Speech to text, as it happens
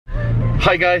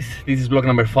Hi guys, this is vlog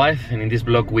number 5, and in this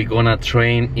vlog we're gonna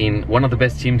train in one of the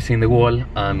best gyms in the world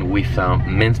and with a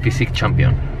men's physique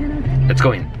champion. Let's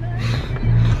go in.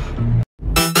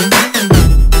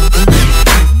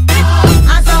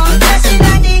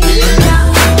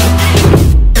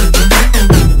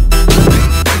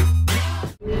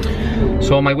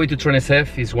 So my way to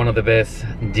TrainSF is one of the best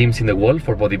gyms in the world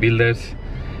for bodybuilders.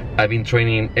 I've been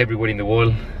training everywhere in the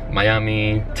world,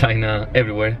 Miami, China,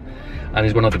 everywhere. And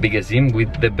it's one of the biggest gyms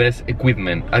with the best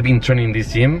equipment. I've been training in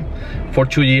this gym for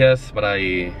 2 years, but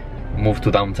I moved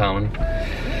to downtown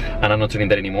and I'm not training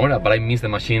there anymore. But I miss the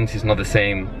machines. It's not the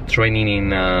same training in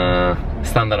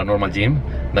standard and normal gym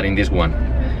than in this one.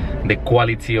 The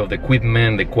quality of the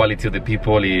equipment, the quality of the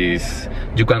people is,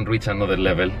 you can reach another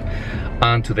level.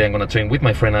 And today I'm gonna train with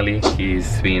my friend Ali.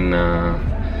 He's been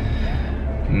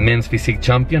men's physique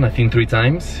champion, I think 3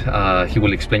 times. He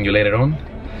will explain you later on.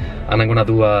 And I'm gonna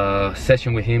do a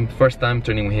session with him, first time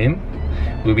training with him.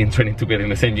 We've been training together in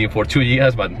the same gym for 2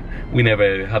 years, but we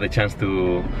never had a chance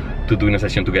to do a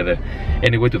session together.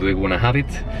 Anyway, today we're gonna have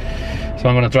it. So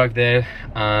I'm gonna drive there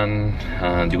and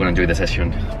you're gonna enjoy the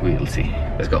session. We'll see.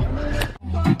 Let's go.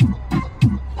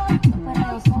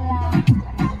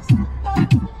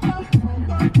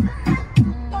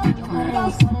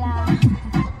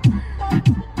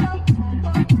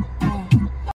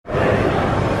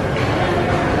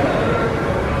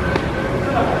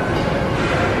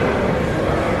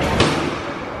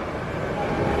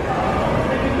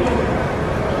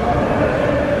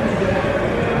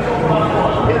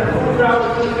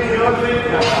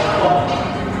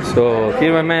 So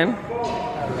here, my man,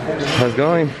 how's it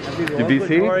going? You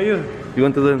busy? How are you? You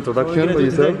want to do the introduction for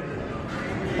yourself?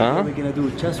 We're gonna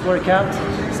do chest workout,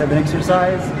 7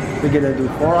 exercise. We're gonna do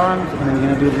forearms, and then we're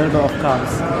gonna do a little bit of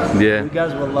calves. Yeah. You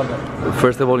guys will love it.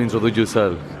 First of all, introduce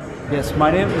yourself. Yes, my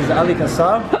name is Ali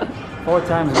Qassab, 4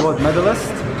 times gold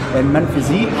medalist in men's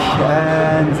physique,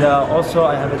 and also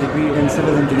I have a degree in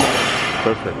civil engineering.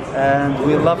 Perfect. And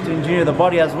we love to engineer the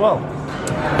body as well.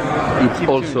 It's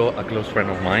also a close friend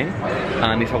of mine,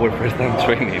 and it's our first time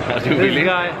training. As you This believe,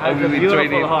 guy has a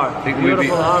beautiful heart.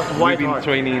 Beautiful heart, white We've been heart.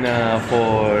 training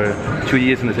for 2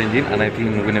 years in the same gym, and I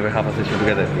think we never have a session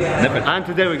together. Never. And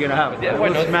today we're gonna have it. Yeah, why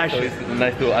We'll not? smash So it. it's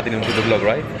nice to add it into the vlog,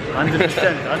 right?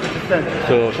 100%, 100%.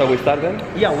 So shall we start then?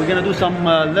 Yeah, we're gonna do some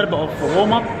little bit of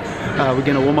warm up. We're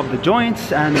gonna warm up the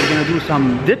joints, and we're gonna do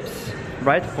some dips,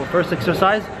 right? For first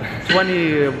exercise,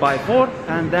 20 by 4,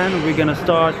 and then we're gonna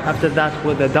start after that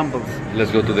with the dumbbells.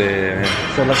 Let's go to the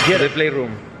So let's get it.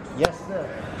 playroom. Yes, sir.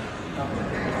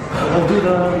 We'll do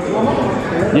the warm up.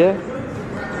 Yeah.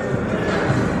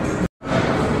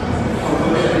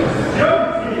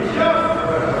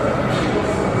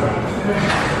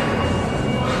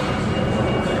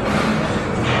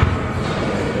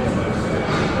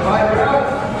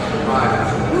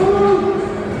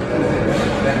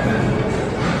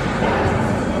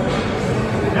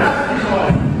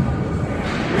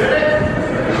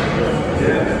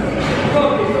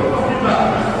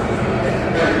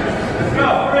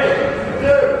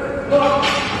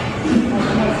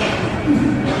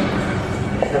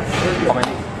 How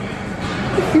many?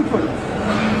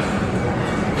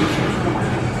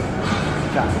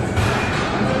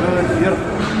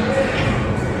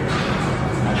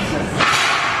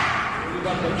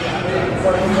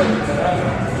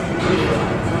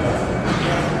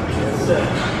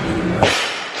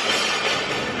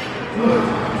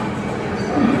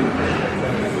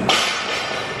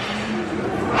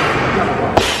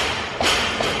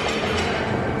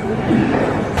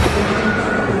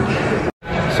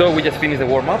 So we just finished the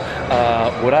warm-up.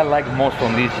 What I like most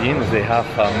from this gym is they have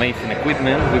amazing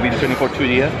equipment. We've been training for 2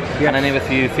 years, and I never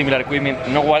see similar equipment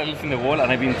nowhere else in the world,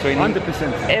 and I've been training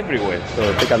 100% everywhere.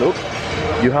 So take a look.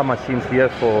 You have machines here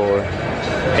for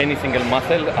any single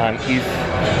muscle, and it's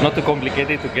not too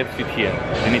complicated to get fit here.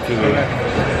 You need to...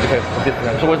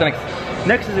 So what's the next?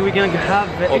 Next is we're gonna have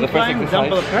the first incline exercise.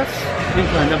 dumbbell press.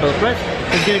 Incline dumbbell press.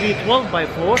 It's gonna be 12 by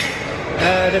 4.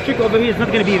 The trick over here is not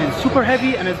going to be even super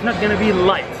heavy, and it's not going to be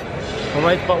light, all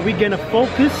right? But we're going to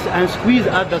focus and squeeze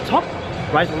at the top,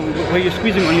 right? Where you're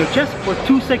squeezing on your chest for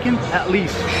 2 seconds at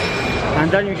least,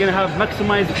 and then you're going to have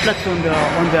maximized flex on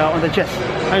the chest.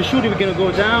 And surely we're going to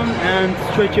go down and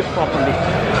stretch it properly.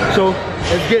 So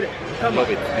let's get it. I love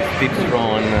it. These tips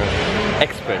from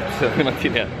experts of the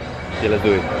material. Yeah, let's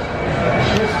do it.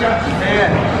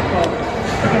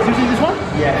 Is you see this one?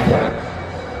 Yeah.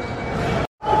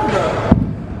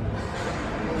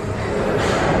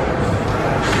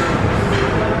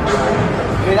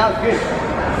 That was good.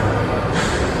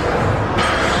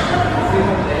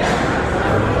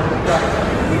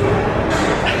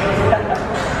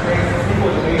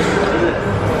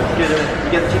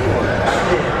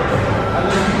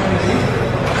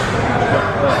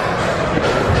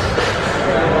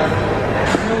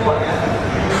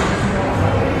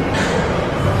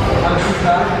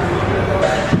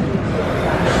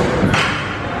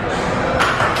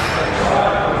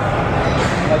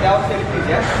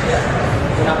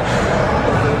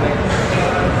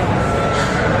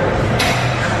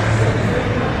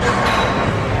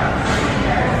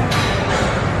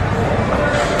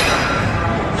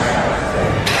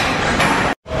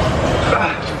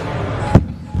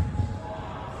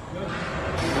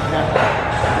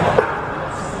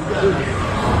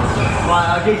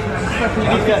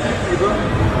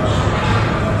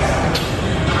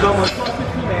 Come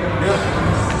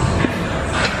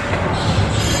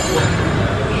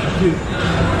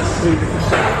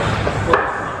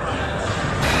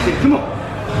on.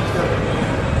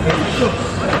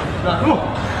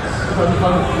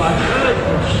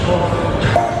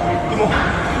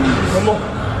 Come on.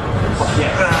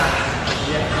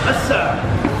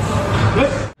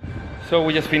 So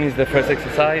we just finished the first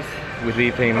exercise with the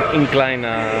incline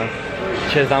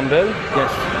chest dumbbell.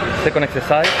 Yes. Second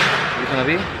exercise is gonna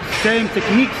be same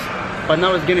techniques, but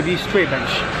now it's gonna be straight bench.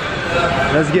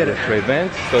 Let's get it. Straight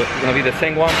bench. So it's gonna be the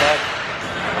same one, but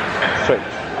straight.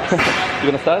 You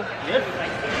gonna start? Yes.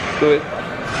 Do it.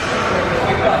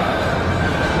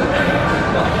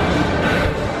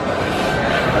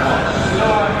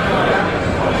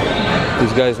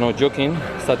 This guy is not joking,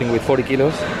 starting with 40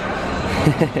 kilos.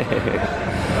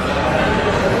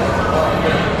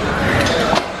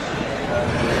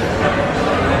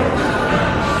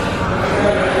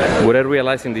 What I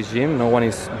realized in this gym, no one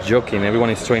is joking, everyone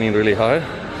is training really hard.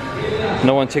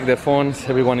 No one check their phones,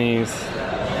 everyone is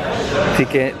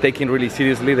taking really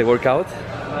seriously the workout.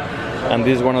 And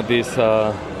this is one of these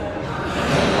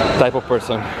type of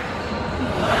person.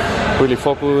 Really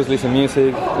focused, listening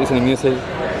music.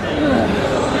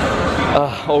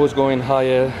 Always going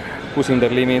higher, pushing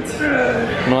their limits,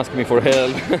 not asking me for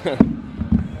help.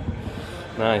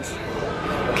 Nice.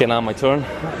 Okay, now my turn.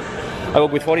 I go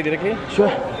with 40 directly?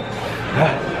 Sure.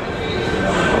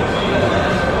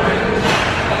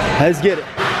 Let's get it.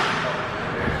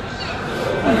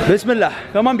 Bismillah.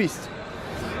 Come on, beast.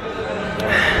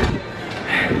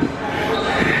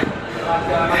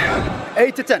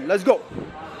 Eight to 10. Let's go.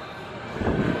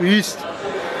 Beast.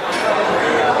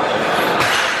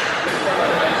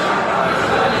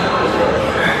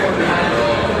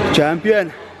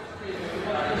 Champion.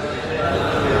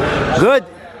 Good.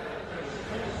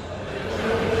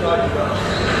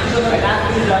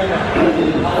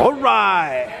 All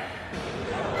right.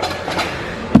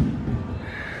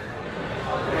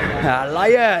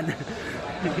 Lion.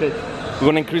 Good. We're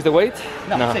gonna increase the weight?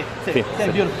 No. Same,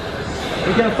 beautiful.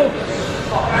 We're gonna focus.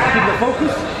 Keep the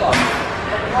focus.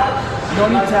 No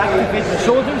need to activate the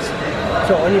shoulders.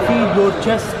 So when you feel your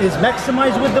chest is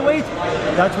maximized with the weight,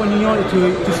 that's when you know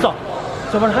to stop.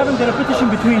 So we're having the repetition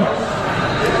between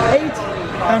 8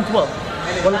 and 12.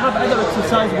 We'll have other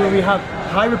exercise where we have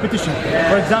high repetition.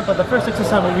 For example, the first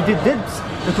exercise when we did dips,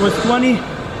 it was 20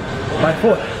 by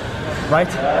 4,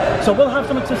 right? So we'll have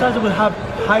some exercises that will have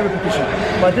high repetition.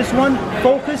 But this one,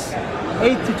 focus,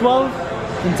 8 to 12,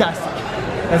 fantastic.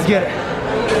 Let's get it.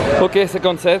 Okay,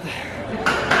 second set.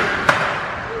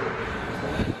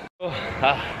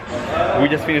 We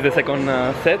just finished the second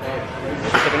set,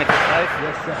 second exercise,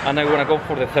 Yes, sir. and I want to go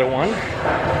for the third one.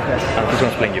 Yes. And he's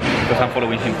going to explain you because I'm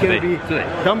following him It's gonna be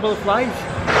dumbbell flies,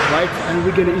 right? And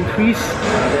we're gonna increase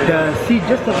the seat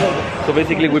just a little bit. So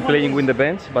basically we're playing with the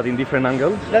bench, but in different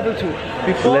angles. Level 2.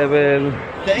 Before, Level.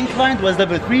 the incline was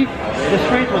level 3, the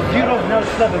straight was 0, now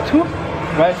it's level 2,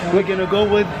 right? And we're gonna go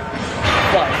with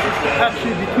flies.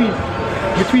 Actually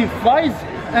between flies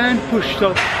and push.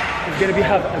 So it's gonna be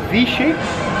have a V shape,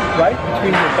 right?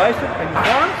 Between your bicep and your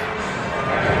arms.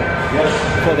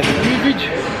 For the cleavage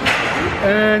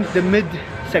and the mid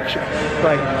section,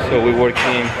 right? So we're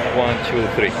working 1, 2,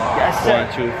 3. Yes, sir.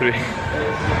 1, 2, 3.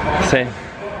 Same.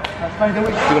 Let's find the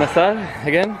way. You wanna start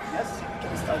again? Yes,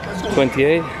 can start. Let's go.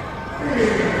 28.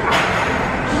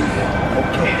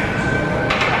 Okay.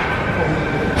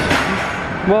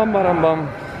 Bam, bam, bam.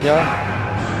 Yeah.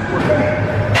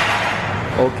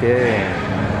 Okay.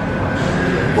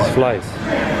 It flies.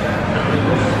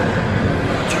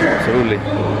 Absolutely.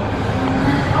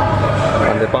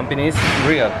 And the pumping is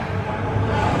real.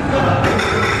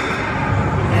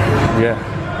 Yeah.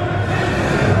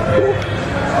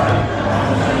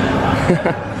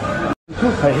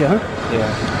 Right here, huh? Yeah.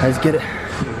 Let's get it.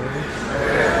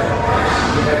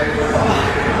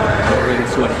 Really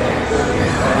sweaty.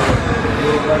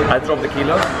 I dropped the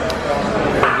kilo.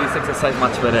 This exercise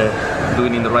much better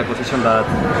doing in the right position than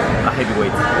a heavy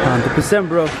weight. 100%,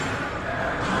 bro.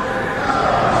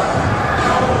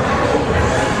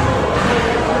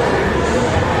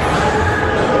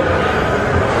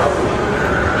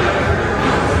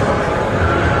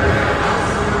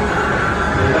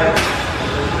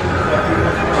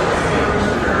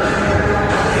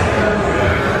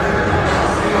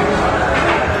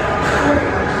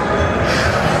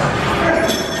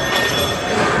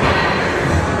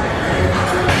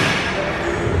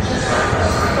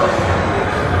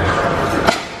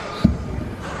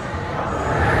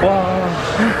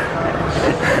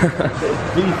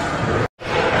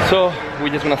 So we're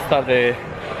just gonna start the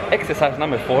exercise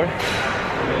number 4.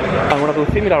 I'm gonna do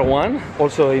a similar one,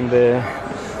 also in the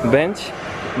bench,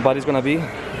 but it's gonna be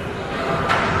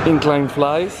incline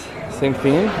flies, same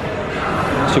thing,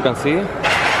 as you can see.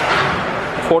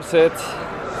 4 sets,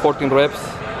 14 reps,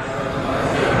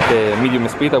 medium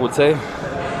speed I would say.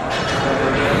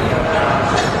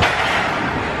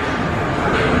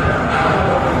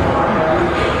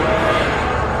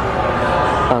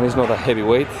 And it's not a heavy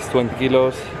weight, it's 20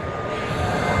 kilos.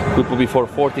 We put before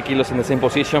 40 kilos in the same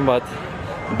position, but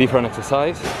different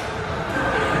exercise.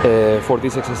 For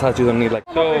this exercise you don't need like...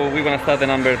 So we're gonna start the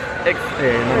number 5?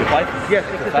 Yes,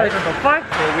 exercise number 5.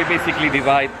 So we basically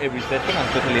divide every session, and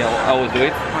especially I will do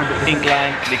it. 100%.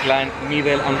 Incline, decline,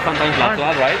 middle, and sometimes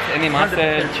lateral, right? Any muscle,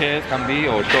 100%. Chest can be,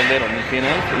 or shoulder, or anything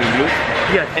else, glutes.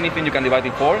 Yes. Anything you can divide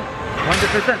it for.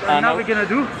 100%. And now we're gonna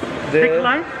do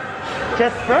decline,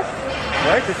 chest thrust,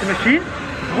 right? It's a machine.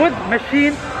 With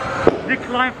machine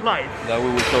decline flies. That we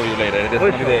will show you later. That's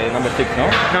gonna be the number 6, no?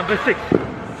 Number 6.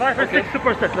 5 or 6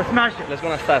 supersets. Let's smash it. Let's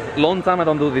gonna start. Long time I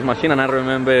don't do this machine, and I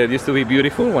remember it used to be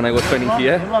beautiful when I was training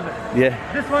here. I love it. Yeah.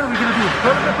 This one we're gonna do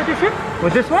 12 repetition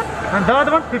with this one, and the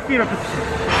other one 15 repetition.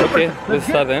 Okay, let's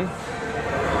start then.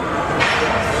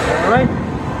 Alright.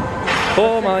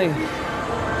 Oh my.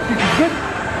 This is good.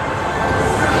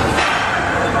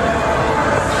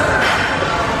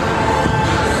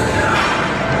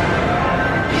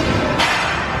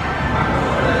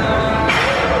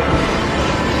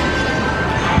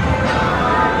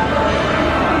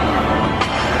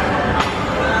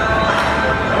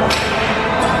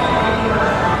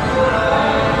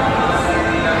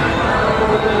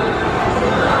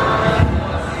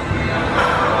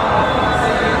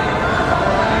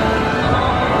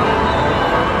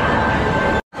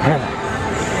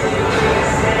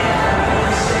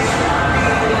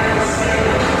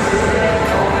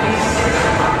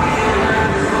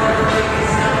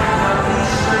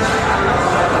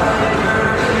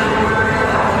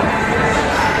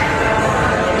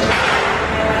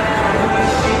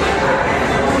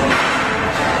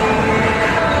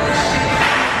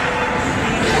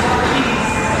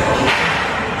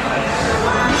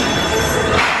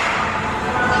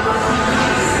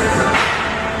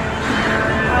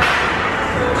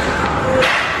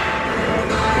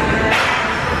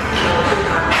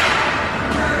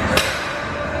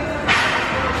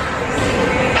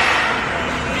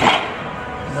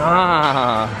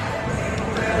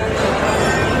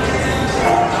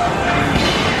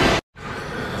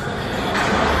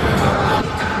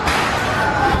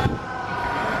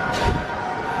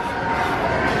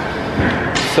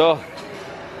 So,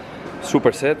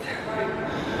 super set.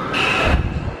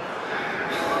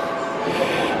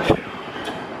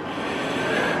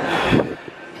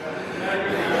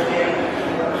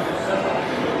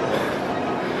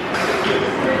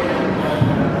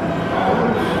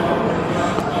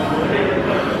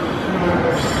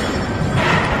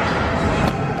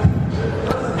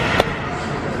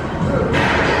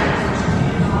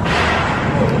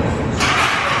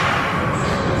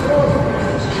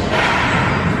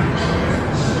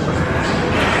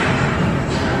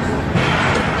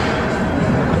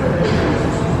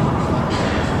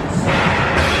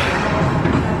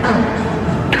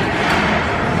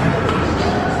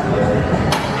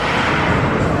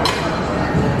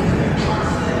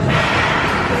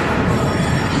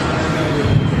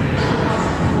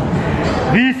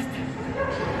 Beast.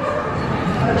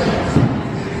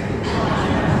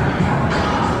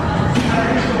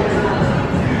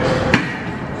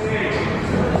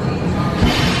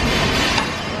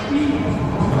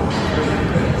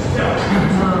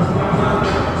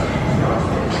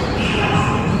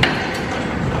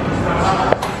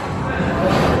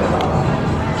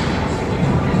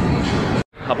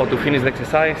 About to finish the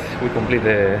exercise, we complete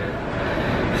the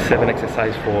 7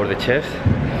 exercise for the chest.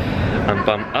 I'm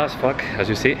pumped as fuck, as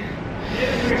you see.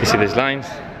 You see these lines.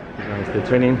 This is the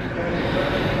training.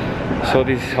 So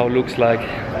this is how it looks like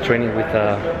training with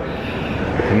a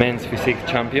men's physique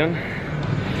champion.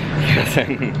 He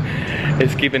doesn't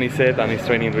skip any set, and he's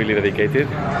training really dedicated.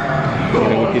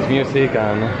 Even with his music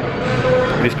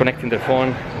and disconnecting the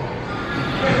phone.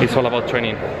 It's all about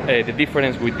training. The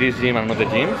difference with this gym and other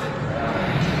gyms,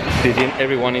 this gym,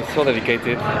 everyone is so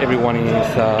dedicated. Everyone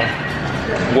is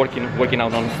working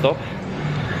out non-stop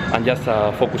and just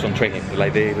focus on training.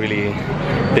 Like they really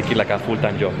take it like a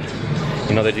full-time job.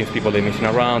 In other gyms, people they're messing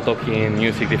around, talking,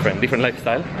 music, different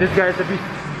lifestyle. This guy is a beast.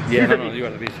 Yeah, no, you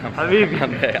are the beast.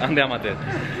 I'm the amateur.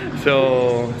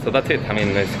 So that's it. I mean,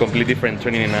 it's completely different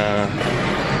training in a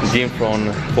gym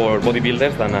for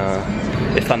bodybuilders than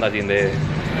a standard gym. The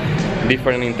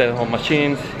different in terms of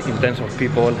machines, in terms of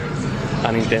people,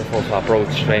 an intense also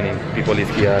approach training. People is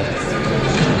here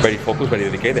very focused, very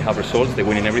dedicated, they have results, they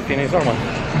win in everything, it's normal.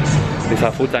 It's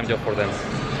a full-time job for them.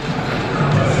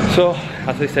 So,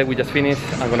 as I said, we just finished.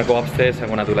 I'm gonna go upstairs, I'm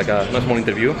gonna do like a small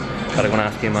interview, but I'm gonna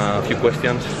ask him a few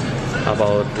questions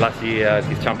about last year,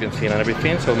 his championship and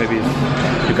everything, so maybe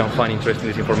you can find interesting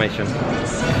this information.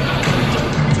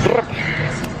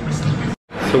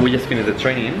 So we just finished the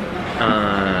training,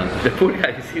 and the poor guy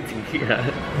is sitting here,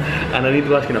 and I need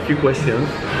to ask him a few questions.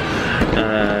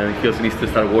 He also needs to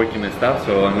start working and stuff,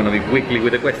 so I'm gonna be quickly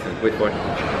with the questions. Wait for it.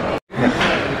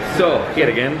 So, here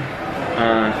again,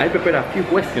 I prepared a few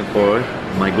questions for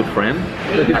my good friend.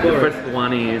 And the first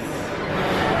one is,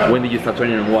 when did you start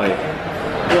training and why?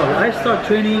 Well, I started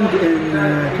training in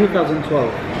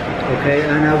 2012, okay,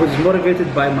 and I was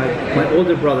motivated by my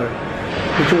older brother,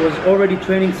 which was already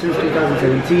training since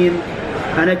 2017,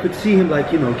 and I could see him,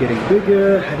 like, you know, getting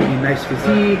bigger, having a nice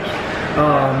physique,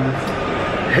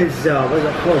 his what is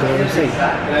that called? What do I say?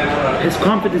 His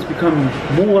confidence become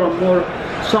more and more.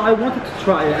 So I wanted to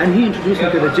try it, and he introduced me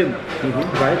to the gym,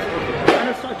 right? And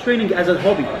I started training as a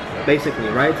hobby, basically,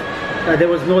 right? There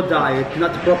was no diet,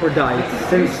 not proper diet,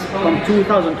 since from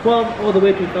 2012 all the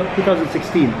way to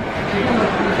 2016.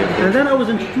 And then I was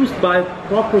introduced by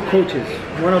proper coaches.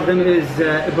 One of them is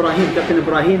Ibrahim, Captain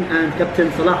Ibrahim, and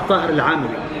Captain Salah Tahir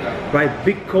Al-Amili, right?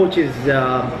 Big coaches,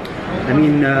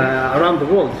 around the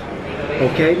world,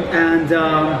 okay? And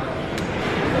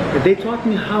they taught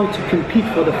me how to compete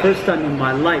for the first time in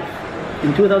my life.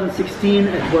 In 2016,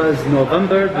 it was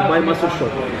November, Dubai Muscle Show.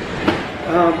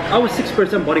 I was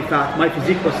 6% body fat, my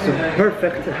physique was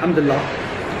perfect, alhamdulillah,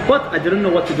 but I didn't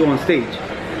know what to do on stage,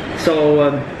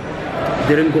 so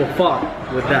didn't go far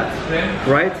with that,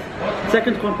 right?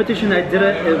 Second competition I did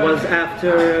it was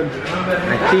after,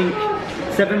 I think,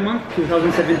 7 months,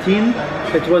 2017.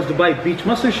 It was Dubai Beach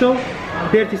Muscle Show,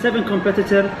 37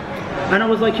 competitor, and I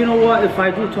was like, you know what, if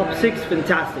I do top 6,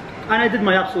 fantastic. And I did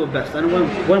my absolute best, and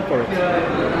went for it.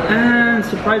 And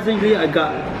surprisingly, I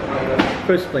got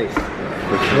first place.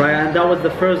 Right, and that was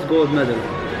the first gold medal.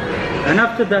 And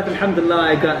after that, alhamdulillah,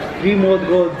 I got 3 more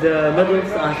gold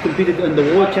medals. I've competed in the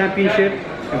World Championship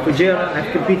in Fujairah. I've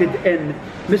competed in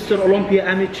Mr. Olympia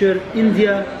Amateur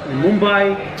India in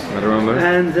Mumbai. I remember.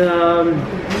 And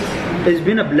it's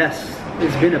been a bless.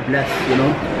 It's been a bless, you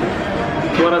know.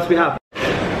 So what else we have?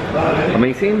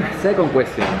 Amazing. Second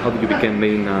question, how did you become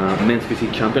main men's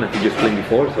physique champion? I think you explained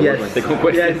before, so yes. that's my second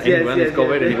question. It's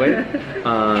covered anyway.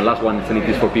 Last one, any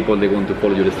tips for people they want to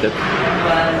follow your steps?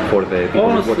 For the people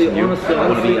watching you. I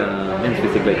want to be a men's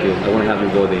physique like you. I want to have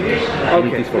your body.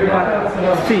 Any tips for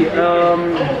that? See,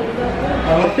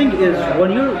 the thing is,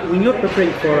 when you're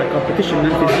preparing for a competition,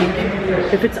 men's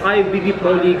physique, if it's IFBB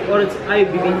Pro League or it's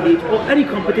IFBB Elite or any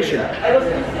competition,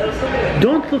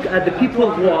 don't look at the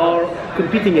people who are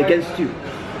competing against you.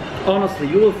 Honestly,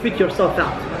 you will freak yourself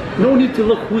out. No need to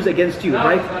look who's against you,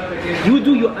 right? You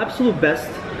do your absolute best,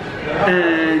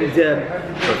 and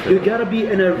you gotta be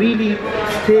in a really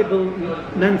stable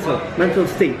mental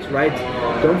state, right?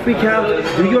 Don't freak out.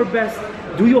 Do your best.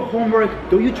 Do your homework.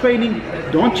 Do your training.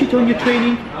 Don't cheat on your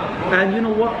training. And you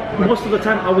know what? Most of the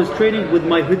time I was training with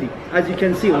my hoodie. As you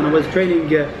can see, when I was training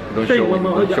with my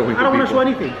hoodie, I don't want to show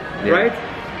anything, right?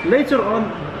 Later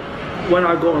on, when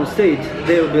I go on stage,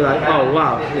 they will be like, oh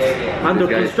wow, it's under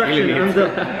construction,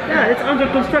 it's under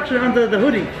construction under the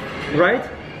hoodie, right?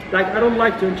 Like, I don't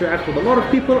like to interact with a lot of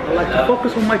people. I like to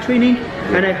focus on my training,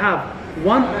 and I have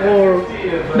 1 or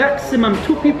maximum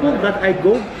 2 people that I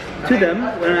go to them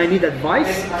when I need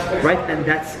advice, right? And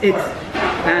that's it.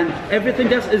 And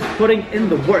everything else is putting in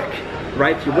the work,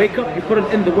 right? You wake up, you put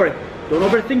in the work. Don't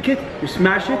overthink it, you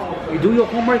smash it, you do your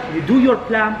homework, you do your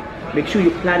plan. Make sure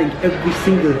you're planning every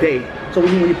single day. So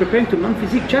when you're preparing to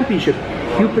non-physique championship,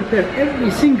 you prepare every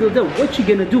single day what you're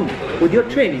gonna do with your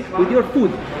training, with your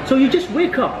food. So you just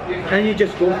wake up and you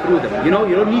just go through them. You know,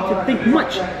 you don't need to think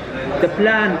much. The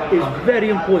plan is very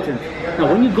important.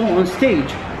 Now when you go on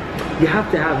stage, you have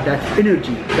to have that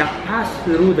energy that passes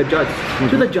through the judge,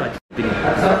 to the judge.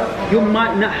 You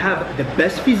might not have the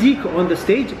best physique on the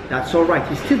stage, that's alright.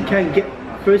 You still can get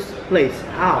first place.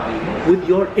 How? With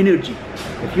your energy.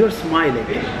 If you're smiling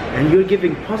and you're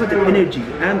giving positive energy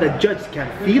and the judge can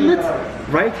feel it,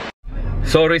 right?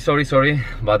 Sorry,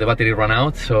 but the battery ran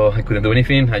out, so I couldn't do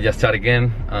anything. I just started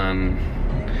again, and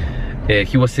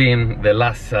he was saying the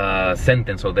last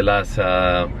sentence or the last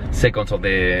seconds of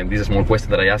this small question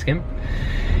that I asked him.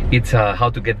 it's how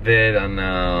to get there and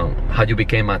how you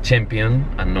became a champion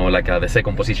and not like the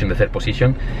second position, the third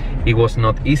position. It was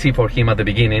not easy for him at the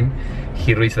beginning.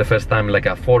 He reached the first time like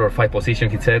a 4 or 5 position,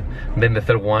 he said, then the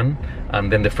third one,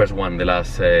 and then the first one, the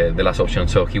last option.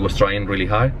 So he was trying really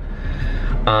hard.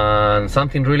 And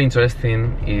something really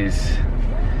interesting is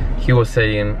he was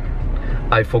saying,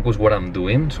 I focus what I'm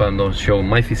doing, so I don't show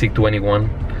my physique to anyone.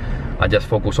 I just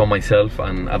focus on myself,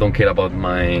 and I don't care about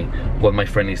what my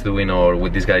friend is doing or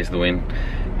what this guy is doing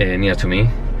near to me.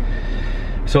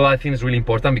 So I think it's really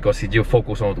important, because if you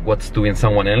focus on what's doing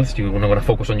someone else, you're not gonna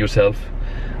focus on yourself,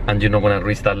 and you're not gonna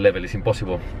reach that level. It's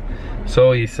impossible.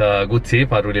 So it's a good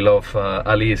tip. I really love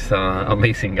Ali. Is an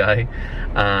amazing guy,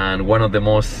 and one of the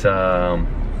most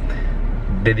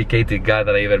dedicated guy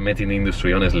that I ever met in the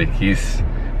industry. Honestly, he's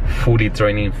fully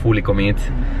training, fully commit,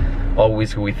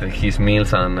 always with his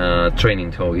meals and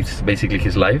training. So it's basically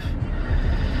his life.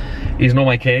 It's not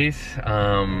my case.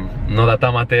 Not that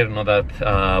amateur, not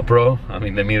that pro. I'm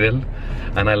in the middle,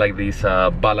 and I like this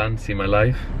balance in my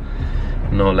life.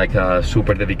 Not like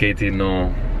super dedicated,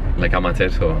 no like amateur.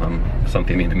 So I'm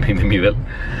something in the middle,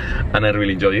 and I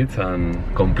really enjoy it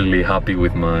and completely happy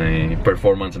with my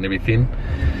performance and everything.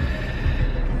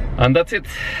 And that's it.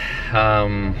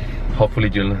 Hopefully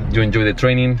you enjoy the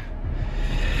training.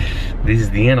 This is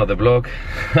the end of the vlog.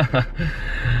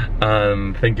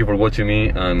 And thank you for watching me,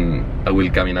 and I will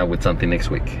coming up with something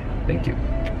next week. Thank you.